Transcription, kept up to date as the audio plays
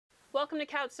Welcome to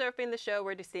Couch Surfing, the show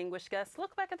where distinguished guests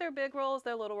look back at their big roles,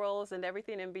 their little roles, and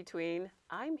everything in between.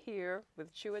 I'm here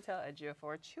with Chiwetel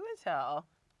Ejiofor. Chiwetel,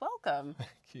 welcome. Thank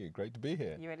you. Great to be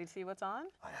here. You ready to see what's on?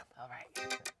 I am. All right.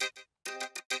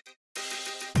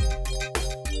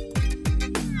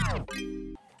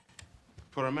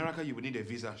 For America, you would need a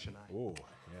visa, Shania. Oh,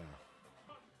 yeah.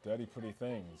 Dirty Pretty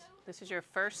Things. This is your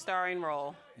first starring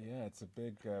role. Yeah, it's a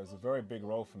big, it was a very big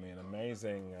role for me, an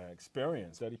amazing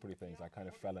experience. Dirty Pretty Things, I kind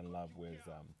of fell in love with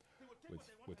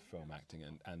film acting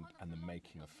and the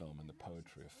making of film and the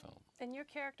poetry of film. And your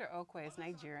character, Okwe, is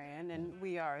Nigerian, and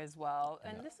we are as well.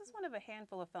 And this is one of a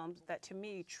handful of films that, to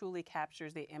me, truly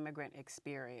captures the immigrant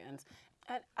experience.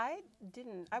 And I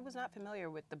was not familiar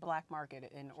with the black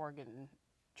market in organ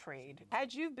trade.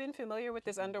 Had you been familiar with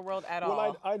this underworld at all?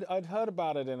 Well, I'd heard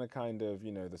about it in a kind of,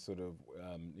 the sort of,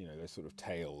 those sort of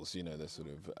tales, the sort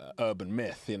of urban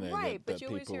myth, Right, but you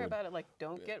always hear about it like,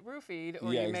 don't get roofied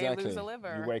or you may lose a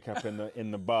liver. You wake up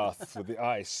in the bath with the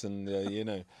ice and,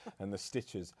 and the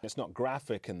stitches. It's not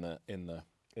graphic in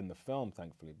the film,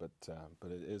 thankfully, but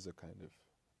it is a kind of,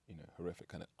 horrific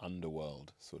kind of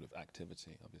underworld sort of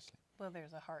activity, obviously. Well,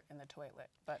 there's a heart in the toilet,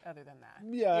 but other than that.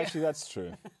 Yeah, actually, that's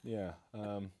true. Yeah,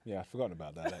 I've forgotten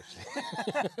about that, actually.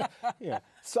 Yeah,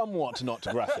 somewhat not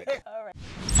graphic. All right.